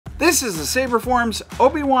This is the Saberforms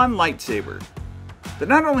Obi-Wan lightsaber that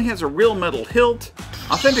not only has a real metal hilt,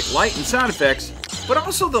 authentic light and sound effects, but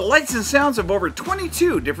also the lights and sounds of over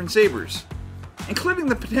 22 different sabers, including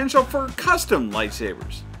the potential for custom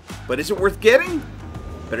lightsabers. But is it worth getting?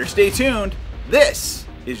 Better stay tuned. This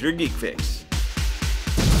is your Geek Fix.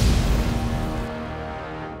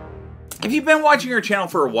 If you've been watching our channel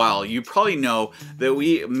for a while, you probably know that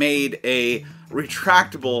we made a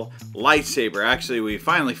retractable lightsaber. Actually, we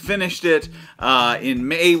finally finished it. In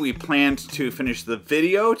May, we planned to finish the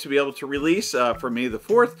video to be able to release for May the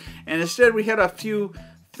 4th, and instead we had a few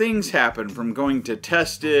things happen, from going to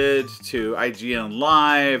Tested to IGN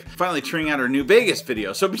Live, finally turning out our New Vegas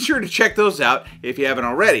video. So be sure to check those out if you haven't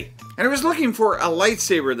already. And I was looking for a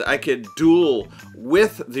lightsaber that I could duel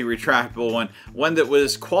with the retractable one that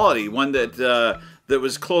was quality, one that that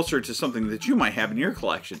was closer to something that you might have in your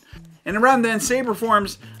collection. And around then,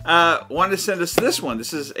 Saberforms wanted to send us this one.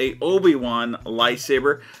 This is a Obi-Wan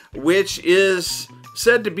lightsaber, which is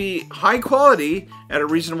said to be high quality at a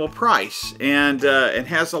reasonable price, and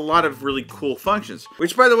has a lot of really cool functions.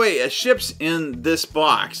 Which, by the way, ships in this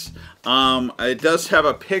box. It does have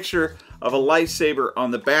a picture of a lightsaber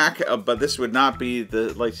on the back, but this would not be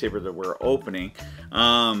the lightsaber that we're opening.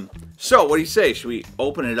 So what do you say? Should we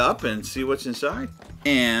open it up and see what's inside?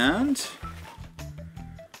 And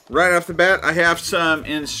right off the bat, I have some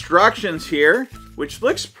instructions here, which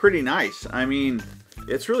looks pretty nice. I mean,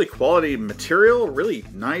 it's really quality material, really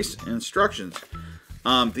nice instructions.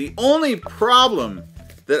 The only problem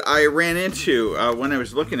that I ran into when I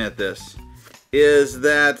was looking at this is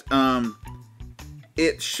that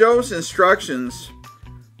it shows instructions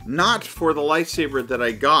not for the lightsaber that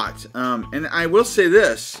I got. And I will say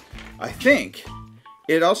this, I think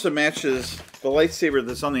it also matches the lightsaber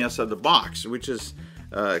that's on the outside of the box, which is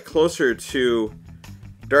closer to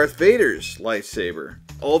Darth Vader's lightsaber.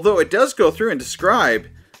 Although it does go through and describe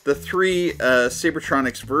the three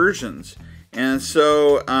Sabertronics versions. And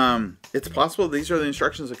so it's possible these are the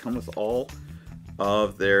instructions that come with all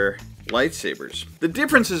of their lightsabers. The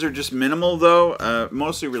differences are just minimal though,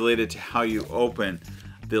 mostly related to how you open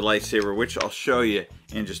the lightsaber, which I'll show you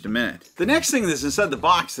in just a minute. The next thing that's inside the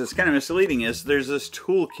box that's kind of misleading is there's this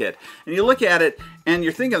toolkit. And you look at it and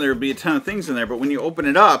you're thinking there would be a ton of things in there, but when you open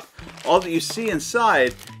it up, all that you see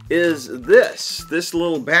inside is this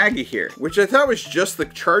little baggie here, which I thought was just the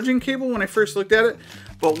charging cable when I first looked at it.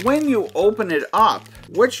 But when you open it up,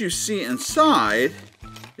 what you see inside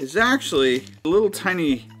is actually little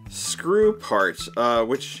tiny screw parts,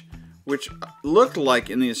 which looked like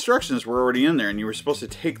in the instructions were already in there, and you were supposed to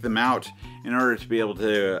take them out in order to be able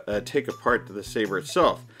to take apart the saber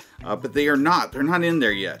itself. But they are not. They're not in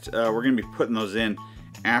there yet. We're going to be putting those in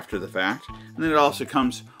after the fact. And then it also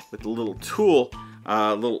comes with a little tool,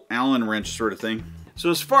 a little Allen wrench sort of thing. So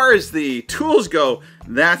as far as the tools go,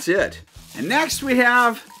 that's it. And next we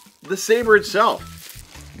have the saber itself,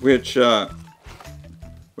 which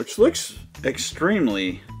looks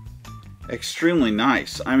extremely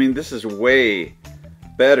nice. I mean, this is way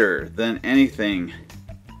better than anything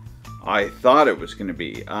I thought it was going to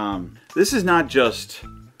be. This is not just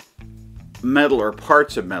metal or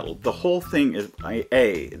parts of metal. The whole thing is,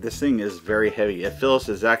 this thing is very heavy. It feels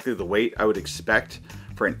exactly the weight I would expect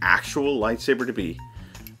for an actual lightsaber to be.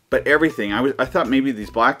 But everything, I thought maybe these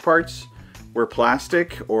black parts were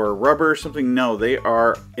plastic or rubber or something. No,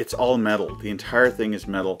 it's all metal. The entire thing is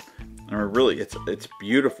metal. Really, it's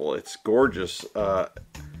beautiful. It's gorgeous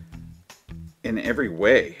in every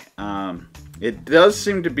way. It does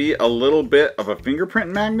seem to be a little bit of a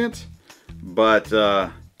fingerprint magnet, but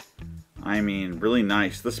I mean, really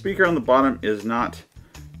nice. The speaker on the bottom is not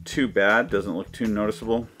too bad. Doesn't look too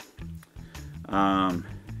noticeable.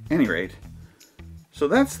 Any rate, so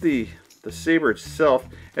that's the saber itself.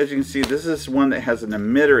 As you can see, this is one that has an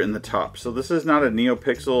emitter in the top. So this is not a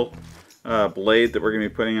NeoPixel blade that we're going to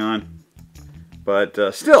be putting on.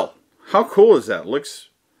 But still, how cool is that? Looks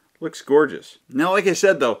gorgeous. Now, like I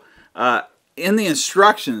said though, in the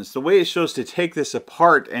instructions, the way it shows to take this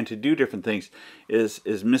apart and to do different things is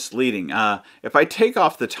misleading. If I take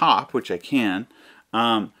off the top, which I can,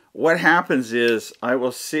 what happens is I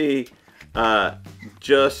will see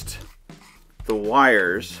just the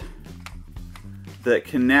wires that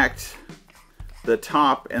connect the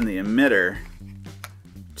top and the emitter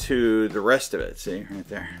to the rest of it. See, right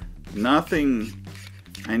there. Nothing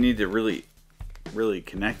I need to really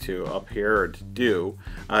connect to up here or to do.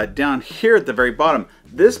 Down here at the very bottom,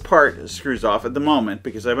 this part screws off at the moment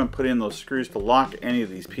because I haven't put in those screws to lock any of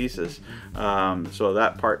these pieces. So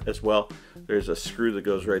that part as well, there's a screw that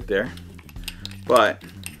goes right there. But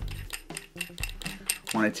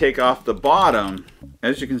when I take off the bottom,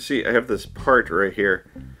 as you can see, I have this part right here,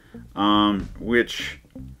 which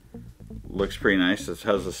looks pretty nice. This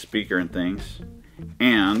has a speaker and things.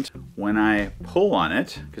 And when I pull on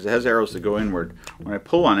it, because it has arrows that go inward, when I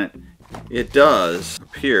pull on it, it does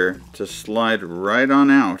appear to slide right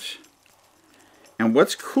on out. And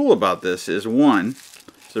what's cool about this is, one,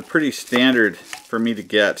 it's pretty standard for me to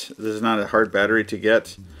get. This is not a hard battery to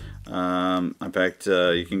get. In fact,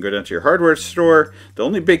 you can go down to your hardware store. The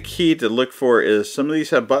only big key to look for is some of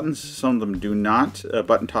these have buttons, some of them do not,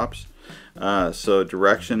 button tops. So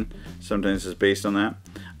direction sometimes is based on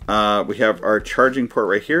that. We have our charging port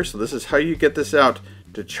right here. So this is how you get this out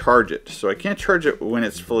to charge it. So I can't charge it when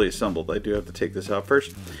it's fully assembled. I do have to take this out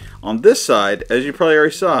first. On this side, as you probably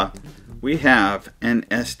already saw, we have an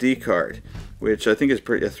SD card, which I think is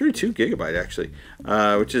pretty, 32 gigabyte actually,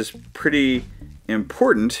 which is pretty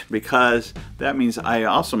important because that means I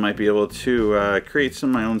also might be able to create some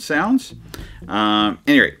of my own sounds.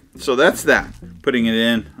 Anyway, so that's that. Putting it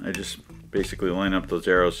in, I just basically line up those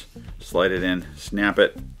arrows, slide it in, snap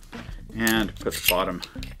it, and put the bottom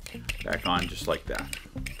back on just like that.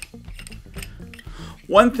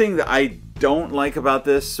 One thing that I don't like about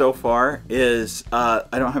this so far is I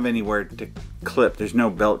don't have anywhere to clip. There's no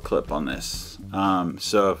belt clip on this.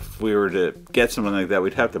 So if we were to get something like that,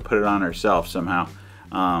 we'd have to put it on ourselves somehow.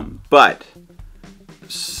 But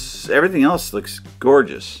everything else looks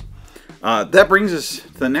gorgeous. That brings us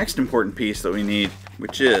to the next important piece that we need,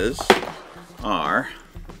 which is our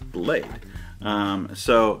blade.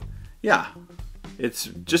 So yeah, it's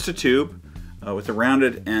just a tube with a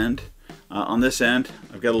rounded end. On this end,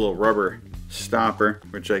 I've got a little rubber stopper,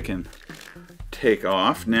 which I can take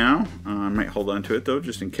off now. I might hold on to it though,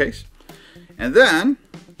 just in case. And then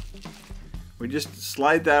we just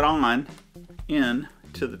slide that on in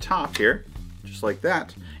to the top here, just like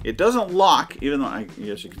that. It doesn't lock, even though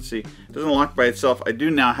as you can see, it doesn't lock by itself. I do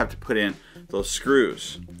now have to put in those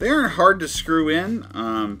screws. They aren't hard to screw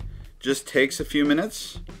in, just takes a few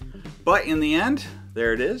minutes. But in the end,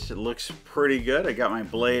 there it is. It looks pretty good. I got my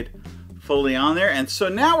blade fully on there. And so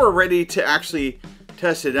now we're ready to actually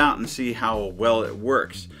test it out and see how well it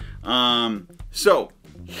works. So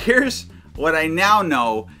here's what I now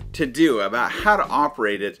know to do about how to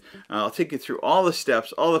operate it. I'll take you through all the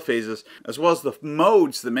steps, all the phases, as well as the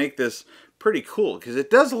modes that make this pretty cool, because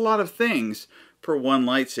it does a lot of things for one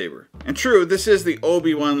lightsaber. And true, this is the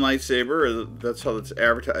Obi-Wan lightsaber, or that's how it's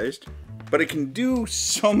advertised, but it can do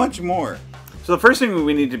so much more. So the first thing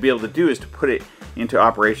we need to be able to do is to put it into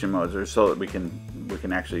operation mode, or so that we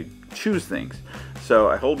can actually choose things. So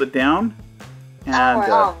I hold it down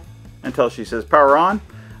and until she says power on.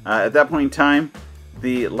 At that point in time,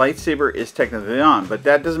 the lightsaber is technically on, but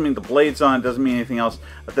that doesn't mean the blade's on, doesn't mean anything else.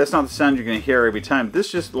 But that's not the sound you're going to hear every time.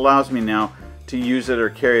 This just allows me now to use it or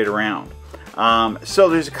carry it around. So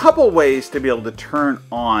there's a couple ways to be able to turn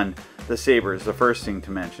on the saber is the first thing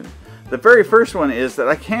to mention. The very first one is that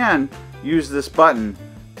I can use this button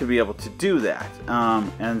to be able to do that.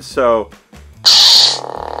 And so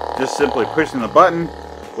just simply pushing the button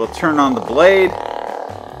will turn on the blade.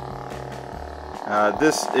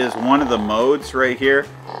 This is one of the modes right here.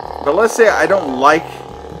 But let's say I don't like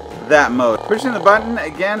that mode. Pushing the button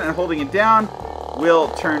again and holding it down will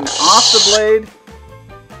turn off the blade.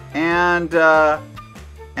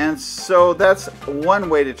 And so that's one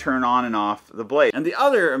way to turn on and off the blade. And the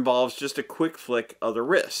other involves just a quick flick of the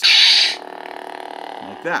wrist.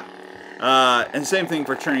 Like that. And same thing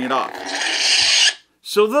for turning it off.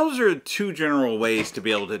 So those are two general ways to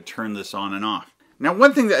be able to turn this on and off. Now,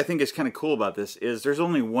 one thing that I think is kind of cool about this is there's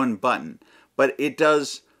only one button, but it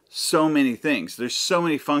does so many things. There's so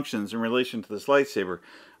many functions in relation to this lightsaber,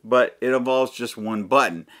 but it involves just one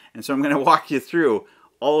button. And so I'm going to walk you through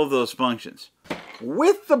all of those functions.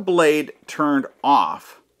 With the blade turned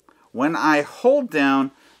off, when I hold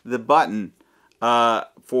down the button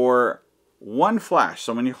for one flash,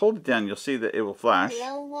 so when you hold it down, you'll see that it will flash.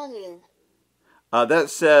 Low volume.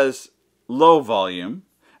 That says low volume.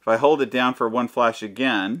 If I hold it down for one flash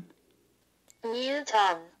again, Mute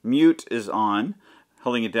on. mute is on.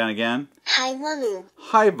 Holding it down again, High volume.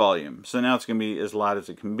 high volume. So now it's going to be as loud as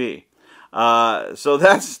it can be. So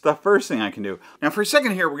that's the first thing I can do. Now for a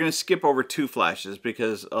second here, we're going to skip over 2 flashes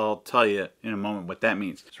because I'll tell you in a moment what that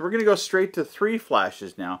means. So we're going to go straight to 3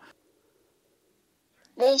 flashes now.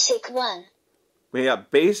 Basic 1. We got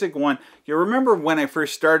basic 1. You remember when I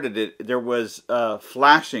first started it, there was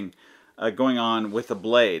flashing going on with the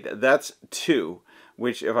blade. That's 2,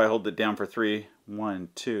 which if I hold it down for 3, 1,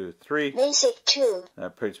 2, 3. Basic 2.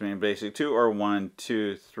 That puts me in basic 2, or 1,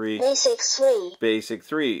 2, 3. Basic 3. Basic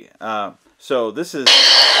 3. So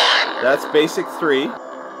that's basic 3.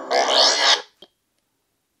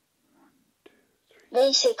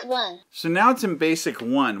 Basic 1. So now it's in basic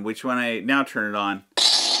 1, which when I now turn it on,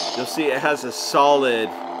 you'll see it has a solid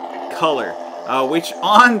color, which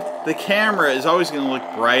on the camera is always going to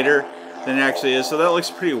look brighter than it actually is. So that looks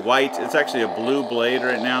pretty white. It's actually a blue blade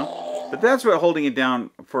right now. But that's what holding it down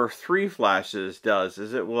for 3 flashes does,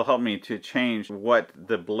 is it will help me to change what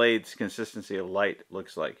the blade's consistency of light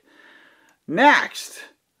looks like. Next,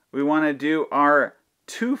 we want to do our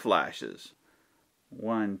 2 flashes.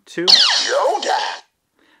 1, 2. Yoda!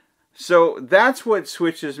 So that's what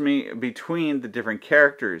switches me between the different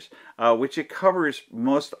characters, which it covers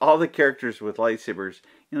most all the characters with lightsabers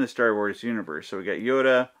in the Star Wars universe. So we got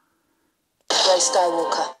Yoda, Rey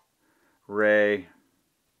Skywalker. Rey,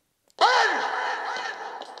 Ben!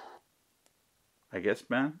 I guess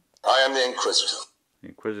Ben, I am the Inquisitor. the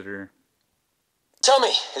Inquisitor. Tell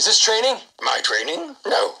me, is this training? My training?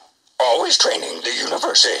 No. Always training. The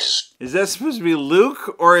universe is. Is that supposed to be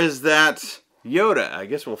Luke or is that Yoda? I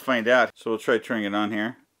guess we'll find out. So we'll try turning it on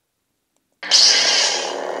here.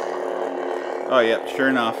 Oh, yeah, sure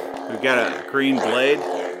enough. We've got a green blade.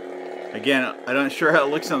 Again, I'm not sure how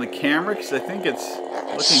it looks on the camera because I think it's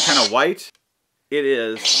looking kind of white. It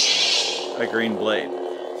is a green blade.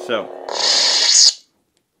 So.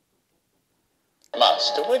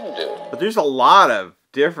 Master Windu. But there's a lot of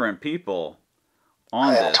different people on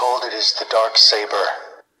I am this. told it is the dark saber.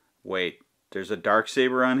 Wait, there's a dark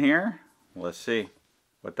saber on here? Let's see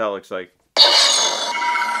what that looks like.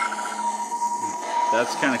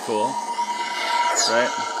 That's kind of cool,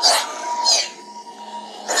 right?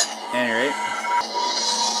 Any rate.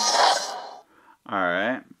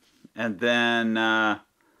 Alright. And then,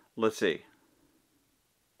 let's see.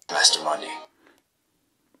 Master Mundi.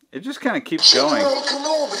 It just kind of keeps going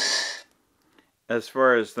as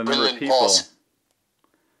far as the number of people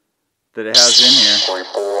that it has in here.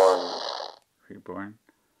 Reborn. Reborn.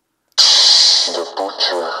 The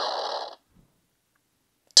Butcher.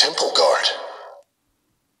 Temple Guard.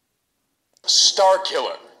 Star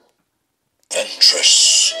Killer.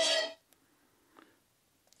 Ventress.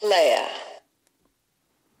 Leia.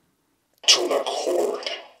 Tuna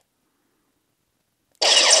Cord.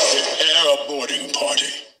 Prepare a boarding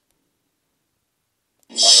party.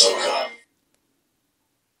 Ahsoka.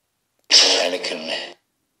 Anakin.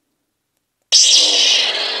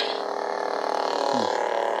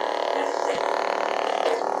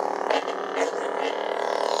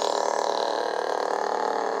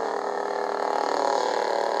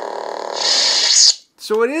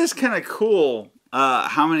 So it is kind of cool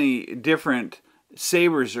how many different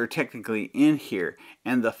sabers are technically in here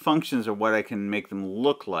and the functions of what I can make them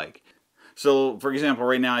look like. So, for example,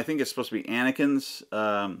 right now I think it's supposed to be Anakin's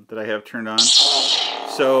that I have turned on.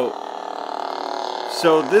 So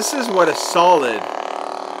this is what a solid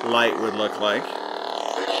light would look like.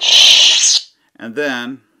 And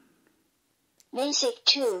then Basic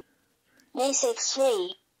 2. Basic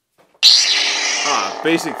 3.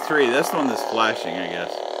 basic 3. That's the one that's flashing, I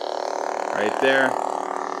guess. Right there.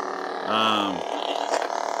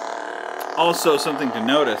 Also, something to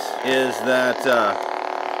notice is that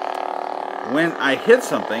when I hit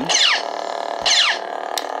something,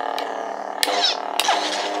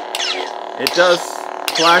 it does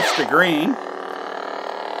flash to green.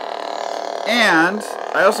 And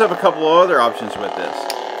I also have a couple of other options with this.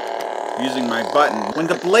 Using my button. When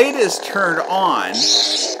the blade is turned on,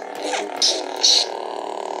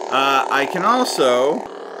 I can also,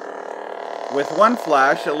 with one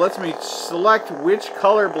flash, it lets me select which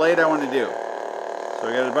color blade I want to do. So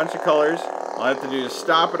I got a bunch of colors. All I have to do to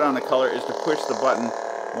stop it on the color is to push the button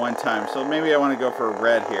one time. So maybe I want to go for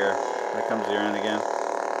red here. That comes around again.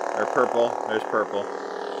 Or purple. There's purple.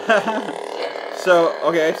 So,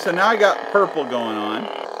 okay, so now I got purple going on.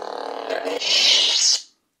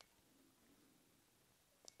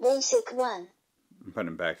 Basic 1. I'm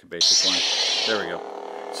putting it back to basic 1. There we go.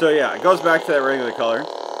 So yeah, it goes back to that regular color.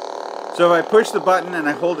 So if I push the button and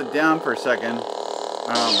I hold it down for a second,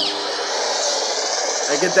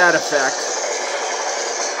 I get that effect.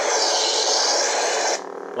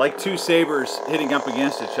 Like two sabers hitting up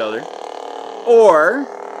against each other. Or,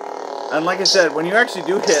 and like I said, when you actually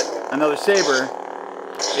do hit another saber,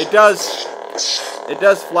 it does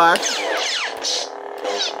flash.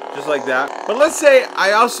 Just like that. But let's say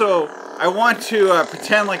I want to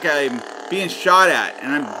pretend like I'm being shot at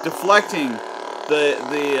and I'm deflecting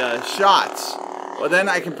the shots. Well, then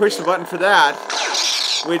I can push the button for that,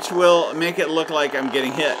 which will make it look like I'm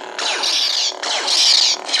getting hit.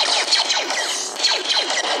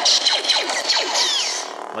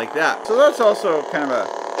 Like that. So that's also kind of a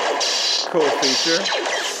cool feature.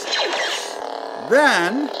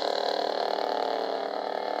 Then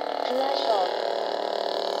Flash on.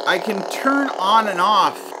 I can turn on and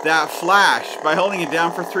off that flash by holding it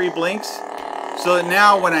down for 3 blinks, so that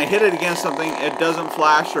now when I hit it against something, it doesn't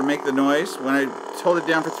flash or make the noise. When I hold it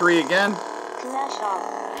down for 3 again, Flash on.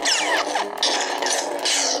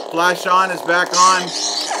 flash on is back on,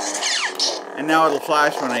 and now it'll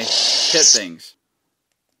flash when I hit things.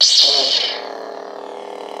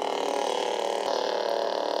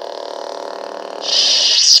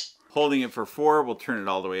 Holding it for 4 will turn it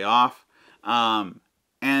all the way off.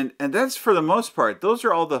 And that's for the most part. Those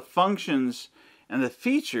are all the functions and the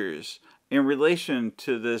features in relation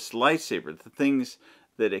to this lightsaber, the things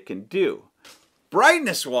that it can do.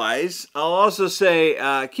 Brightness wise, I'll also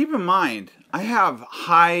say, keep in mind, I have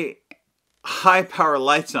high power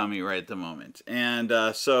lights on me right at the moment. And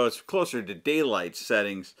so it's closer to daylight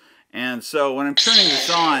settings. And so when I'm turning this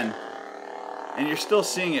on, and you're still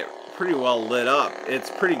seeing it pretty well lit up, it's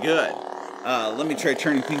pretty good. Let me try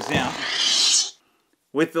turning things down.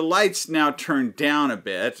 With the lights now turned down a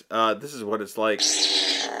bit, this is what it's like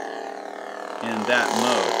in that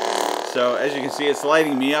mode. So as you can see, it's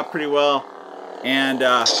lighting me up pretty well, and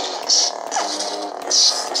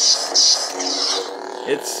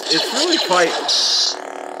it's really quite.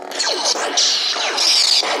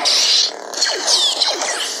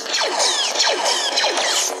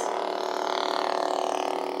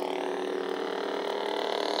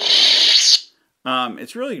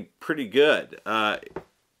 It's really pretty good.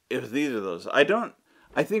 With either of those, I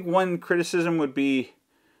think one criticism would be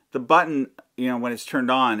the button. You know, when it's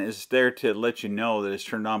turned on, is there to let you know that it's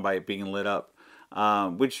turned on by it being lit up.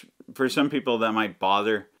 Which for some people that might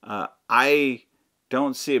bother. I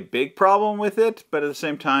don't see a big problem with it, but at the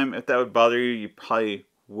same time, if that would bother you, you probably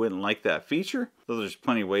wouldn't like that feature. So there's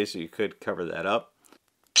plenty of ways that you could cover that up.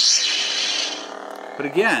 But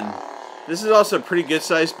again, this is also a pretty good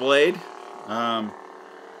sized blade.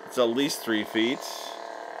 It's at least 3 feet.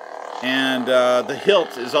 And the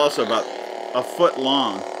hilt is also about a foot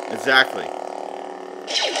long, exactly.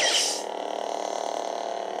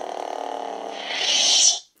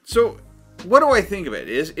 So, what do I think of it?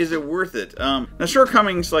 Is it worth it? Now,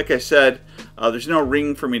 shortcomings, like I said, there's no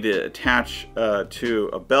ring for me to attach to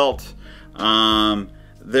a belt.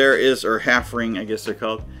 There is, or half ring, I guess they're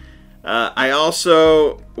called. I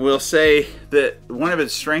also will say that one of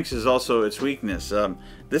its strengths is also its weakness.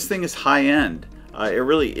 This thing is high-end. It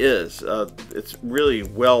really is. It's really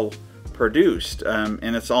well produced,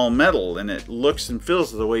 and it's all metal, and it looks and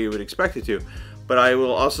feels the way you would expect it to. But I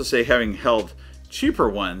will also say, having held cheaper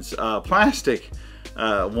ones, plastic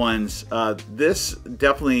ones, this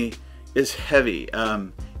definitely is heavy.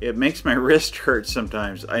 It makes my wrist hurt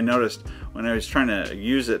sometimes. I noticed when I was trying to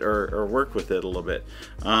use it or work with it a little bit.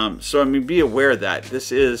 So I mean, be aware that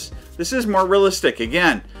this is more realistic.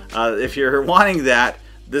 Again, if you're wanting that,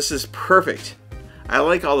 this is perfect. I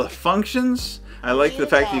like all the functions. I like the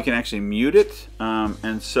fact that you can actually mute it,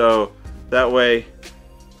 and so that way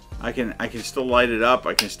I can still light it up.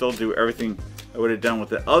 I can still do everything I would have done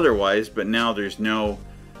with it otherwise, but now there's no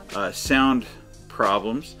sound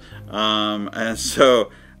problems, and so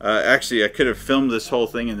actually I could have filmed this whole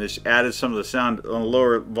thing and just added some of the sound on a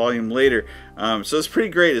lower volume later. So it's pretty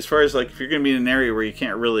great as far as, like, if you're going to be in an area where you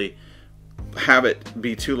can't really have it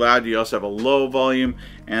be too loud, you also have a low volume,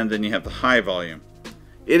 and then you have the high volume.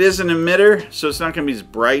 It is an emitter, so it's not going to be as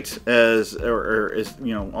bright as, or as,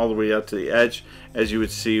 you know, all the way out to the edge as you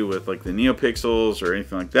would see with like the NeoPixels or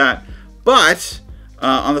anything like that. But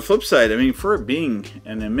on the flip side, I mean, for it being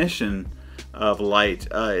an emission of light,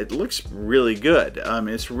 it looks really good.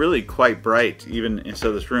 It's really quite bright, even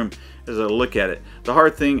inside this room as I look at it. The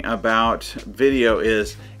hard thing about video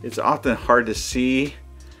is it's often hard to see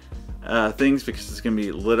things because it's going to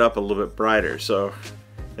be lit up a little bit brighter. So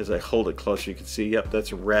as I hold it closer, you can see, yep,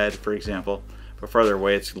 that's red, for example. But farther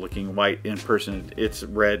away, it's looking white. In person, it's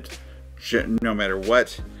red no matter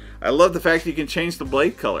what. I love the fact that you can change the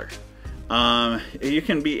blade color. You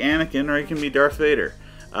can be Anakin or you can be Darth Vader.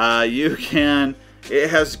 It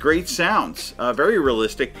has great sounds, very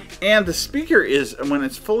realistic. And the speaker is, when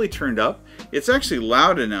it's fully turned up, it's actually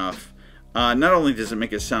loud enough. Not only does it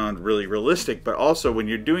make it sound really realistic, but also when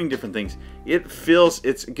you're doing different things,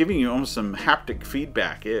 it's giving you almost some haptic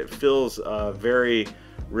feedback. It feels very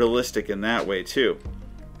realistic in that way too.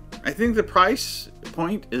 I think the price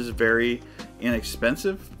point is very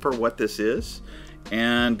inexpensive for what this is,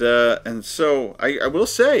 and so I will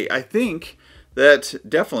say, I think that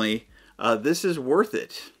definitely this is worth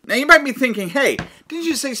it. Now you might be thinking, hey, didn't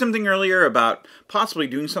you say something earlier about possibly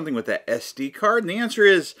doing something with that SD card? And the answer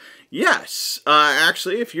is yes.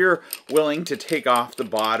 Actually, if you're willing to take off the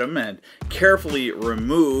bottom and carefully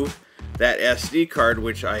remove that SD card,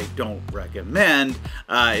 which I don't recommend,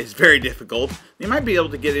 is very difficult. You might be able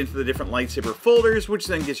to get into the different lightsaber folders, which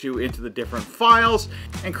then gets you into the different files,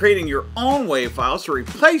 and creating your own wave files to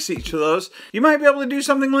replace each of those. You might be able to do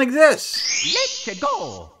something like this. Let's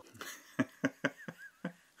go!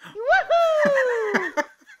 Woohoo!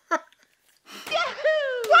 Yahoo!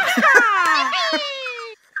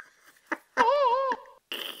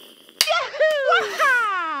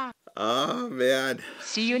 Oh, man.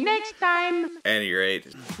 See you next time. At any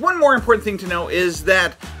rate, one more important thing to know is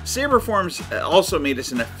that Saberforms also made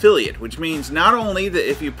us an affiliate, which means not only that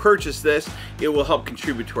if you purchase this, it will help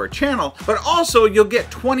contribute to our channel, but also you'll get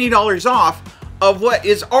 $20 off of what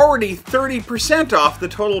is already 30% off the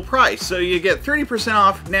total price. So you get 30%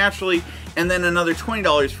 off naturally, and then another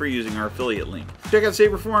 $20 for using our affiliate link. Check out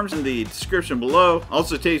Saberforms in the description below.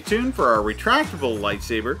 Also stay tuned for our retractable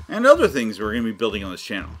lightsaber and other things we're going to be building on this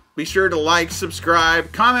channel. Be sure to like,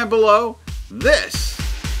 subscribe, comment below. This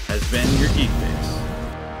has been your Geek Fix.